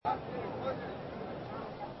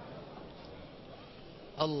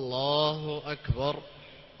الله أكبر.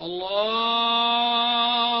 الله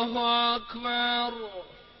أكبر.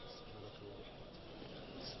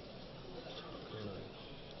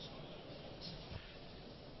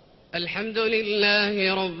 الحمد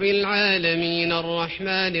لله رب العالمين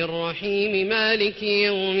الرحمن الرحيم مالك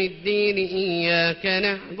يوم الدين إياك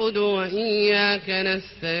نعبد وإياك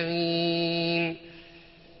نستعين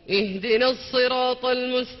اهدنا الصراط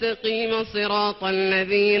المستقيم صراط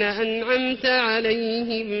الذين أنعمت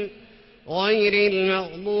عليهم غير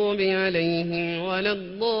المغضوب عليهم ولا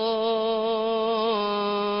الضالين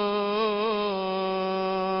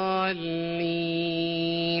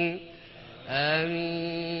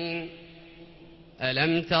آمين.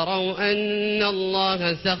 ألم تروا أن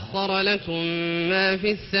الله سخر لكم ما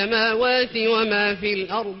في السماوات وما في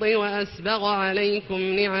الأرض وأسبغ عليكم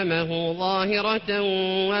نعمه ظاهرة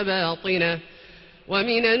وباطنة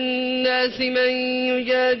ومن الناس من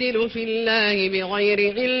يجادل في الله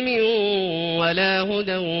بغير علم ولا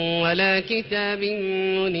هدى ولا كتاب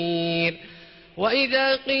منير.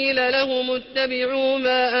 وإذا قيل لهم اتبعوا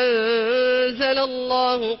ما أنزل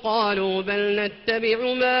الله قالوا بل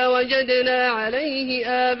نتبع ما وجدنا عليه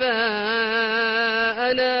آباءنا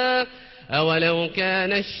أولو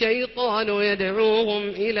كان الشيطان يدعوهم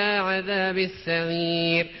إلى عذاب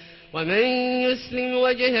السعير. ومن يسلم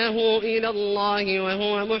وجهه إلى الله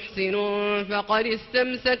وهو محسن فقد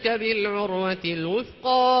استمسك بالعروة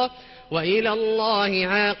الوثقى وإلى الله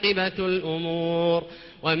عاقبة الأمور.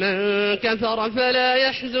 ومن كفر فلا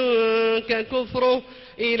يحزنك كفره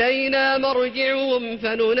إلينا مرجعهم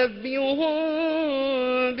فننبئهم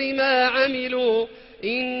بما عملوا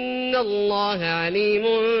إن الله عليم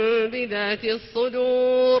بذات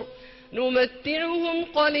الصدور. نمتعهم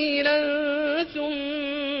قليلا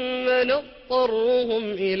ثم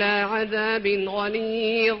نضطرهم إلى عذاب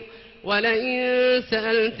غليظ. ولئن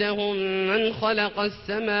سألتهم من خلق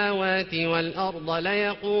السماوات والأرض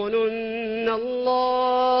ليقولن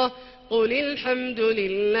الله قل الحمد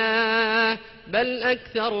لله بل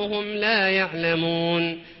أكثرهم لا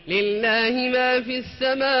يعلمون. لله ما في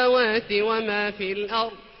السماوات وما في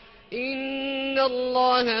الأرض إن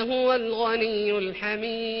الله هو الغني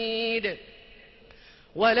الحميد.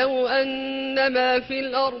 ولو أن ما في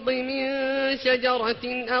الأرض من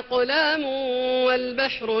شجرة أقلام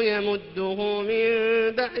والبحر يمده من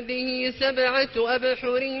بعده 7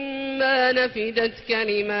 أبحر ما نفدت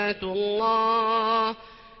كلمات الله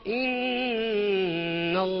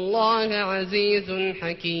إن الله عزيز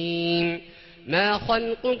حكيم. ما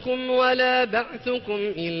خلقكم ولا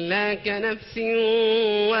بعثكم إلا كنفس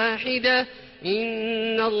واحدة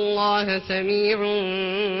إن الله سميع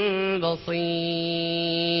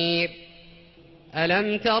بصير.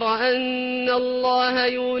 ألم تر أن الله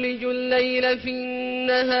يولج الليل في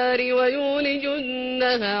النهار ويولج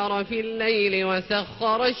النهار في الليل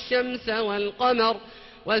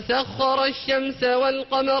وسخر الشمس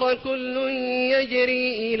والقمر كل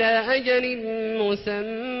يجري إلى أجل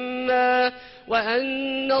مسمى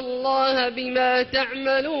وأن الله بما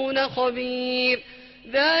تعملون خبير.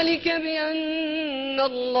 ذلك بأن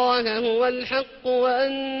الله هو الحق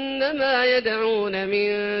وأن ما يدعون من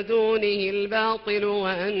دونه الباطل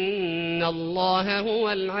وأن الله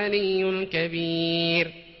هو العلي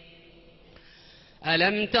الكبير.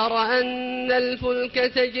 ألم تر أن الفلك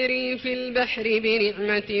تجري في البحر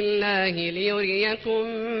بنعمة الله ليريكم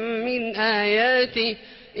من آياته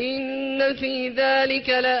إن في ذلك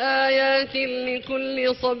لآيات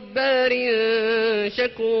لكل صبار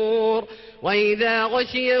شكور. وإذا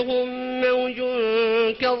غشيهم موج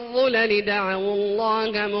كالظلل دعوا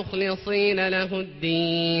الله مخلصين له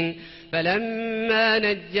الدين فلما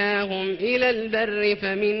نجاهم إلى البر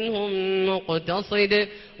فمنهم مقتصد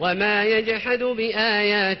وما يجحد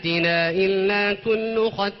بآياتنا إلا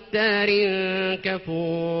كل ختار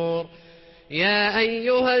كفور. يا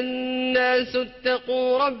أيها الناس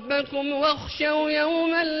اتقوا ربكم واخشوا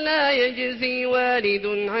يوما لا يجزي والد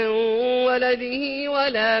عن ولده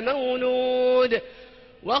ولا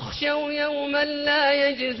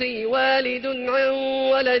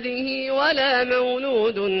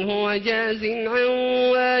مولود هو جاز عن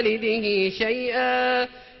والده شيئا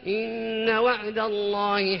إن وعد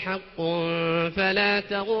الله حق فلا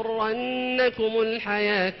تغرنكم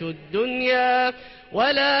الحياة الدنيا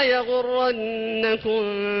ولا يغرنكم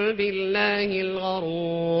بالله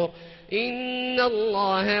الغرور. إن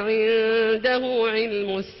الله عنده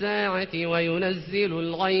علم الساعة وينزل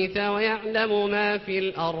الغيث ويعلم ما في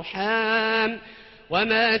الأرحام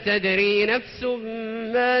وما تدري نفس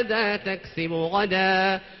ماذا تكسب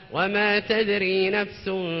غدا وما تدري نفس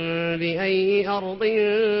بأي أرض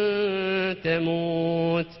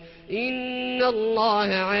تموت إن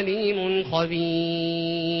الله عليم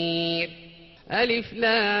خبير. ألف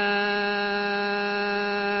لام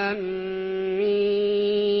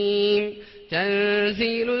ميم.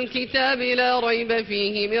 تنزيل الكتاب لا ريب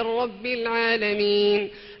فيه من رب العالمين.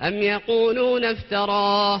 أم يقولون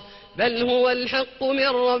افتراه بل هو الحق من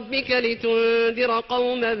ربك لتنذر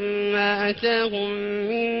قوما ما أتاهم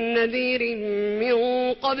من نذير من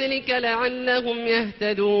قبلك لعلهم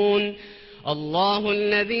يهتدون. الله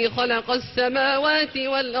الذي خلق السماوات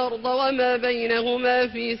والأرض وما بينهما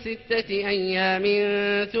في 6 أيام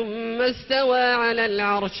ثم استوى على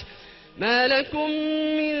العرش ما لكم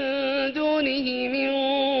من دونه من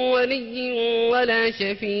ولي ولا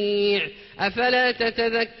شفيع أفلا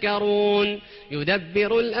تتذكرون.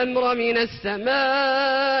 يدبر الأمر من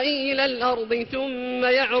السماء إلى الأرض ثم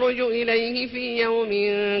يعرج إليه في يوم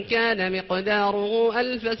كان مقداره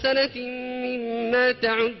 1000 سنة مما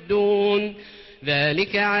تعدون.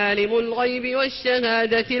 ذلك عالم الغيب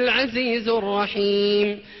والشهادة العزيز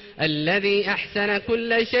الرحيم الذي أحسن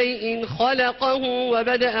كل شيء خلقه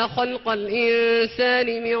وبدأ خلق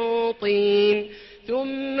الإنسان من طين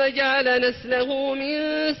ثم جعل نسله من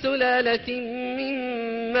سلالة من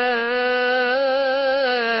ماء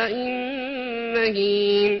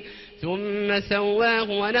مهين ثم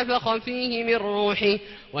سواه ونفخ فيه من روحه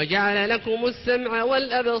وجعل لكم السمع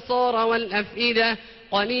والأبصار والأفئدة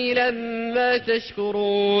قليلا ما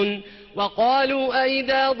تشكرون. وقالوا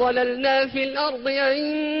أئذا ضللنا في الأرض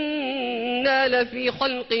أئنا لفي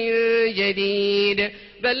خلق جديد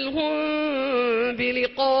بل هم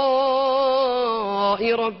بلقاء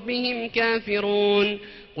ربهم كافرون.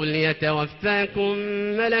 قل يتوفاكم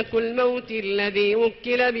ملك الموت الذي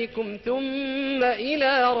وكل بكم ثم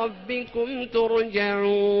إلى ربكم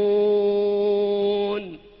ترجعون.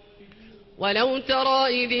 ولو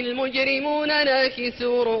ترى إذ المجرمون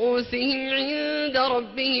ناكسوا رؤوسهم عند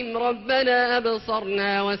ربهم ربنا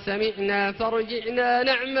أبصرنا وسمعنا فارجعنا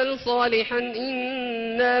نعمل صالحا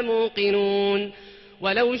إنا موقنون.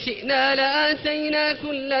 ولو شئنا لآتينا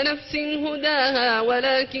كل نفس هداها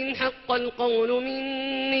ولكن حق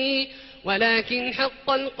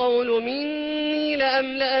القول مني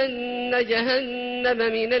لأملأن جهنم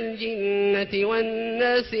من الجنة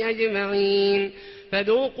والناس أجمعين.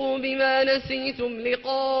 فذوقوا بما نسيتم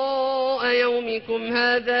لقاء يومكم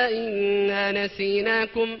هذا إنا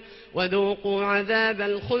نسيناكم وذوقوا عذاب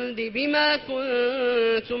الخلد بما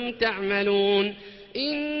كنتم تعملون.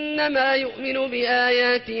 إنما يؤمن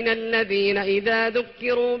بآياتنا الذين إذا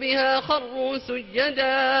ذكروا بها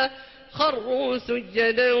خروا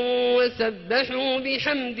سجدا وسبحوا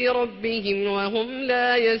بحمد ربهم وهم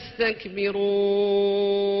لا يستكبرون.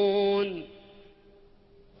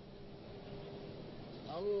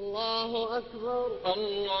 الله أكبر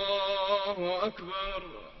الله أكبر.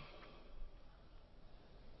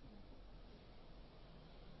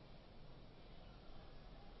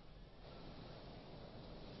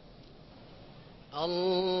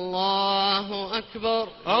 الله أكبر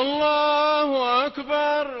الله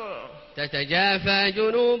أكبر. تتجافى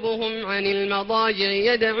جنوبهم عن المضاجع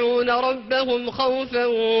يدعون ربهم خوفا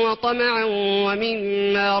وطمعا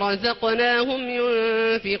ومما رزقناهم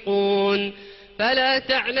ينفقون. فلا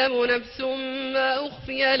تعلم نفس ما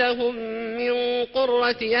أخفي لهم من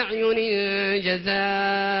قرة أعين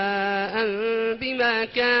جزاء بما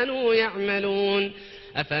كانوا يعملون.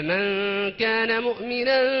 أفمن كان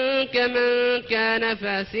مؤمنا كمن كان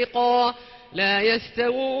فاسقا لا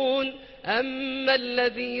يستوون. أما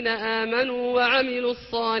الذين آمنوا وعملوا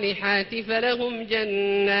الصالحات فلهم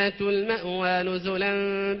جنات المأوى نزلا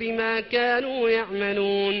بما كانوا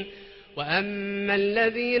يعملون. وأما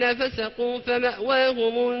الذين فسقوا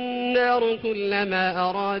فمأواهم النار كلما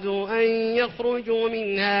أرادوا أن يخرجوا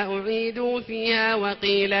منها أعيدوا فيها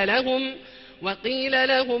وقيل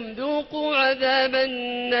لهم ذوقوا عذاب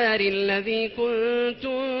النار الذي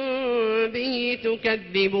كنتم به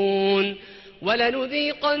تكذبون.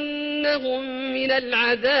 ولنذيقنهم من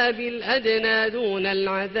العذاب الأدنى دون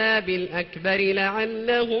العذاب الأكبر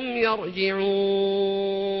لعلهم يرجعون.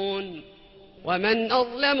 ومن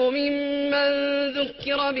أظلم ممن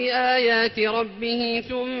ذكر بآيات ربه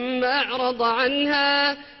ثم أعرض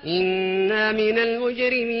عنها إنا من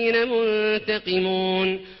المجرمين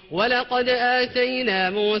منتقمون. ولقد آتينا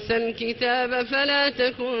موسى الكتاب فلا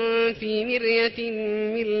تكن في مرية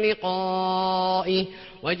من لقائه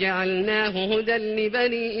وجعلناه هدى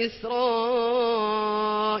لبني إسرائيل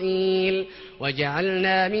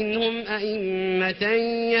وجعلنا منهم أئمة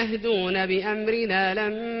يهدون بأمرنا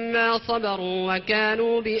لما صبروا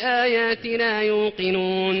وكانوا بآياتنا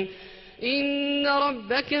يوقنون. إن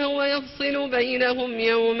ربك هو يفصل بينهم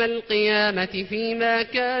يوم القيامة فيما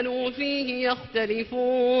كانوا فيه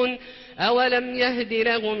يختلفون أولم يهد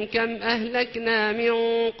لهم كم أهلكنا من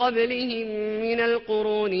قبلهم من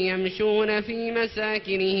القرون يمشون في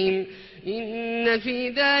مساكنهم إن في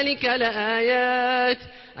ذلك لآيات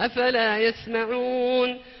أفلا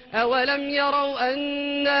يسمعون أولم يروا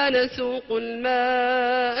أنا نسوق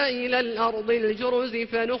الماء إلى الأرض الجرز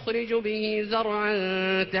فنخرج به زرعا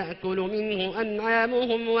تأكل منه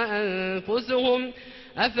أنعامهم وأنفسهم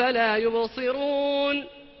أفلا يبصرون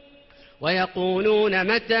ويقولون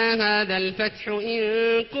متى هذا الفتح إن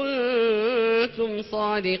كنتم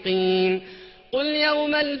صادقين قل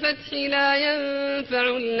يوم الفتح لا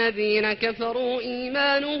ينفع الذين كفروا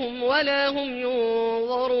إيمانهم ولا هم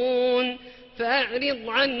ينظرون فأعرض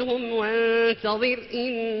عنهم وانتظر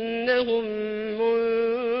إنهم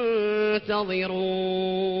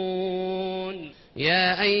منتظرون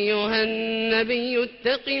يا أيها النبي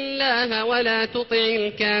اتق الله ولا تطع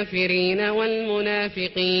الكافرين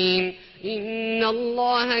والمنافقين إن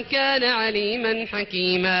الله كان عليما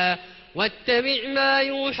حكيما واتبع ما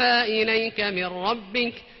يوحى إليك من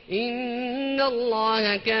ربك إن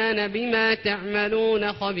الله كان بما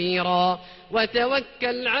تعملون خبيرا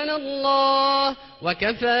وتوكل على الله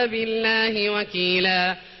وكفى بالله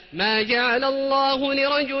وكيلا ما جعل الله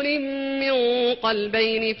لرجل من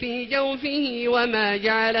قلبين في جوفه وما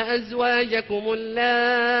جعل أزواجكم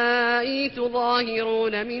اللائي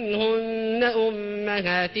تظاهرون منهن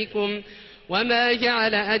أمهاتكم وما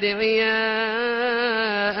جعل أدعياءكم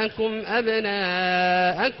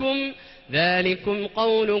أبناءكم ذلكم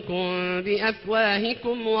قولكم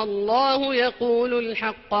بأفواهكم والله يقول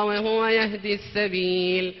الحق وهو يهدي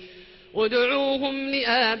السبيل ادعوهم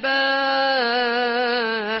لآبائهم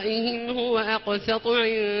هو أقسط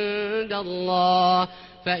عند الله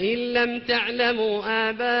فإن لم تعلموا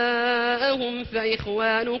آباءهم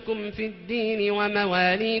فإخوانكم في الدين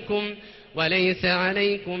ومواليكم وليس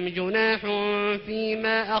عليكم جناح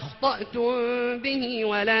فيما أخطأتم به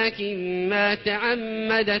ولكن ما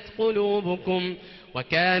تعمدت قلوبكم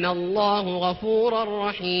وكان الله غفورا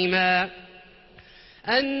رحيما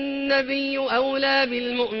النبي أولى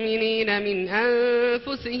بالمؤمنين من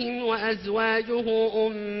أنفسهم وأزواجه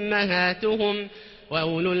أمهاتهم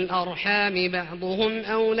وأولو الأرحام بعضهم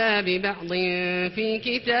أولى ببعض في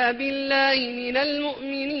كتاب الله من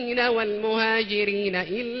المؤمنين والمهاجرين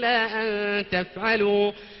إلا أن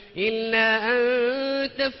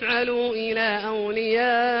تفعلوا إلى أوليائكم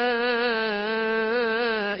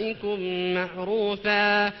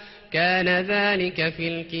معروفا كان ذلك في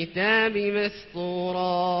الكتاب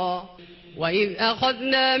مسطورا وإذ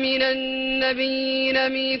أخذنا من النبيين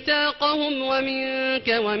ميثاقهم ومنك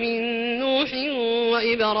ومن نوح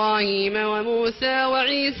وإبراهيم وموسى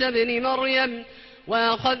وعيسى بن مريم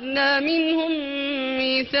وأخذنا منهم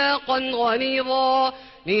ميثاقا غليظا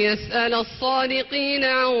ليسأل الصادقين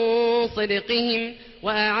عن صدقهم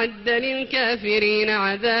وأعد للكافرين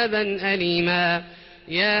عذابا أليما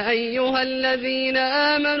يا أيها الذين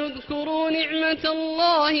آمنوا اذكروا نعمة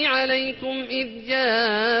الله عليكم إذ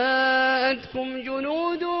جاءتكم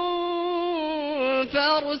جنود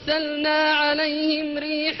فأرسلنا عليهم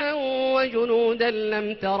ريحا وجنودا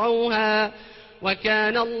لم تروها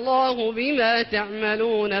وكان الله بما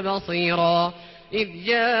تعملون بصيرا إذ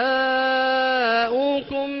جاءوكم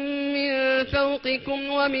من فوقكم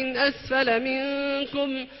ومن أسفل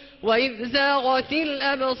منكم وإذ زاغت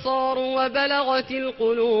الأبصار وبلغت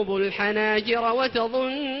القلوب الحناجر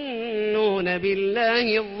وتظنون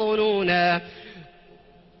بالله الظنونا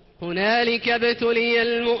هنالك ابتلي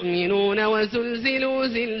المؤمنون وزلزلوا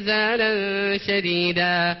زلزالا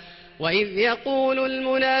شديدا وإذ يقول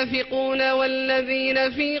المنافقون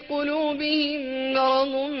والذين في قلوبهم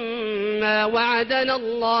مرض ما وعدنا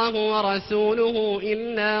الله ورسوله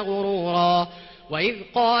إلا غرورا وإذ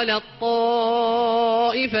قالت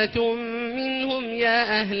طائفة منهم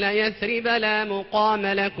يا أهل يثرب لا مقام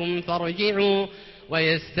لكم فارجعوا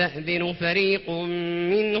ويستأذن فريق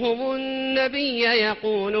منهم النبي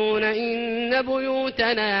يقولون إن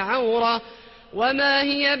بيوتنا عورة وما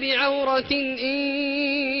هي بعورة إن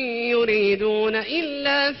يريدون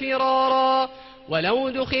إلا فرارا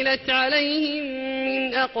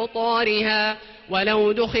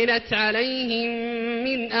ولو دخلت عليهم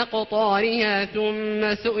من أقطارها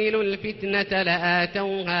ثم سئلوا الفتنة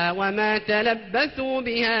لآتوها وما تلبثوا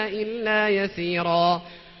بها إلا يسيرا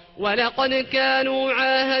ولقد كانوا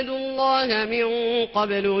عاهدوا الله من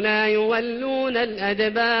قبل لا يولون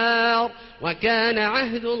الأدبار وكان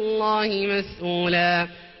عهد الله مسؤولا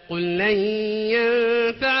قل لن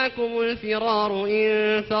ينفعكم الفرار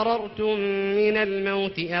إن فررتم من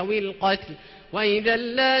الموت أو القتل وإذا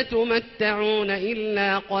لا تمتعون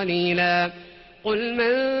إلا قليلا. قل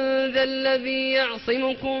من ذا الذي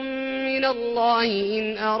يعصمكم من الله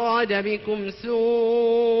إن أراد بكم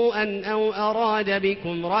سوءا أو أراد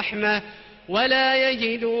بكم رحمة ولا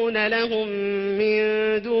يجدون لهم من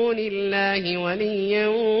دون الله وليا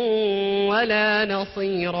ولا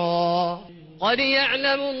نصيرا. قد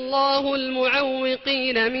يعلم الله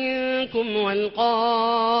المعوقين منكم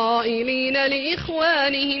والقائلين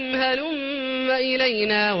لإخوانهم هلم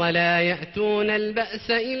إلينا ولا يأتون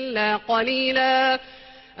البأس إلا قليلا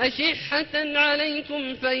أشحة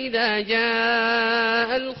عليكم فإذا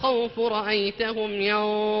جاء الخوف رأيتهم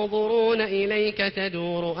ينظرون إليك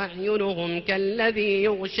تدور أعينهم كالذي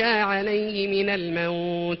يغشى عليه من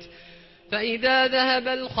الموت فإذا ذهب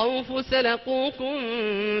الخوف سلقوكم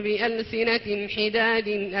بألسنة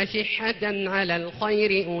حداد أشحة على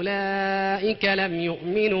الخير أولئك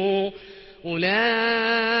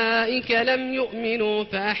لم يؤمنوا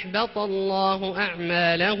فأحبط الله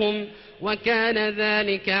أعمالهم وكان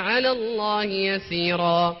ذلك على الله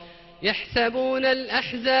يسيرا. يحسبون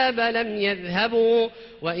الأحزاب لم يذهبوا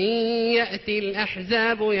وإن يأتي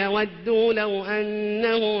الأحزاب يودوا لو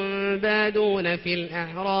أنهم بادون في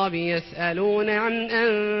الأعراب يسألون عن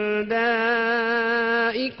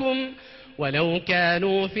أنبائكم ولو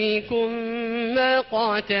كانوا فيكم ما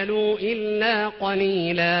قاتلوا إلا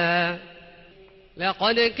قليلا.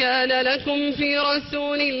 لقد كان لكم في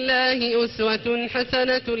رسول الله أسوة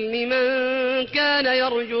حسنة لمن كان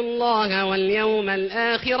يرجو الله واليوم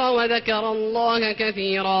الآخر وذكر الله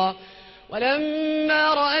كثيرا.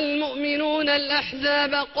 ولما رأى المؤمنون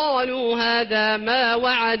الأحزاب قالوا هذا ما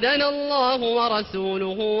وعدنا الله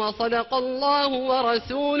ورسوله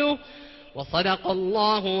وصدق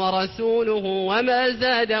الله ورسوله وما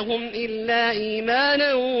زادهم إلا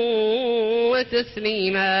إيمانا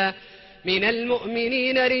وتسليما. من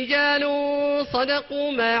المؤمنين رجال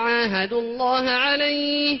صدقوا ما عاهدوا الله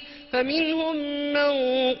عليه فمنهم من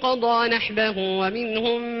قضى نحبه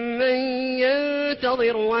ومنهم من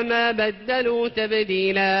ينتظر وما بدلوا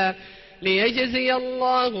تبديلا. ليجزي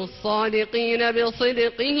الله الصادقين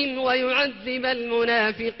بصدقهم ويعذب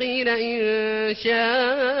المنافقين إن شاء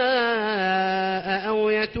أو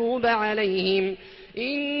يتوب عليهم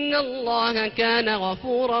إن الله كان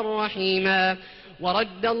غفورا رحيما.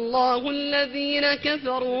 ورد الله الذين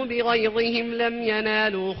كفروا بغيظهم لم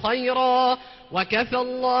ينالوا خيرا وكفى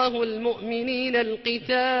الله المؤمنين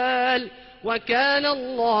القتال وكان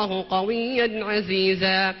الله قويا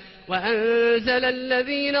عزيزا. وأنزل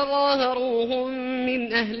الذين ظاهروهم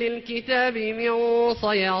من أهل الكتاب من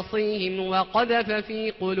صياصيهم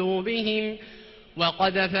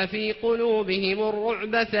وقذف في قلوبهم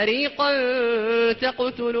الرعب فريقا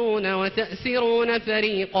تقتلون وتأسرون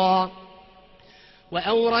فريقا.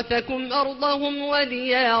 وأورثكم أرضهم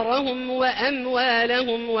وديارهم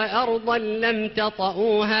وأموالهم وأرضا لم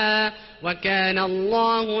تطئوها وكان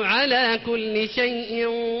الله على كل شيء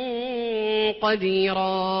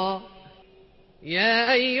قديرا.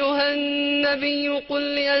 يا أيها النبي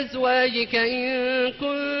قل لأزواجك إن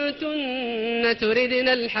كنتن تردن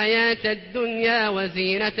الحياة الدنيا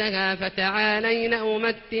وزينتها فتعالين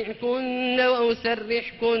أمتعكن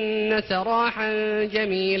وأسرحكن سراحا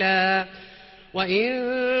جميلا. وإن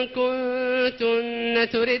كنتن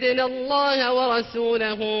تردن الله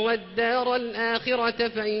ورسوله والدار الآخرة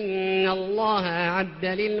فإن الله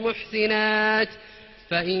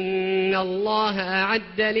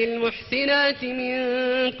أعد للمحسنات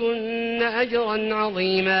منكن أجرا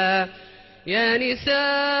عظيما. يا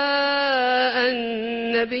نساء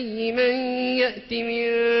النبي من يأت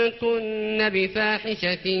منكن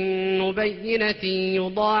بفاحشة مبينة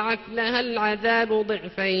يضاعف لها العذاب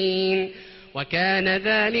ضعفين وكان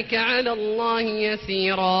ذلك على الله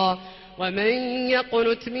يسيرا. ومن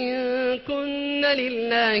يقنت منكن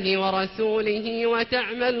لله ورسوله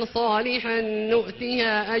وتعمل صالحا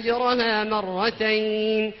نؤتها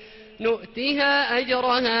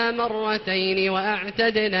أجرها مرتين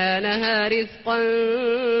وأعتدنا لها رزقا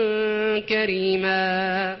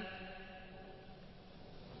كريما.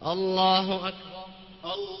 الله أكبر.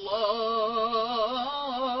 الله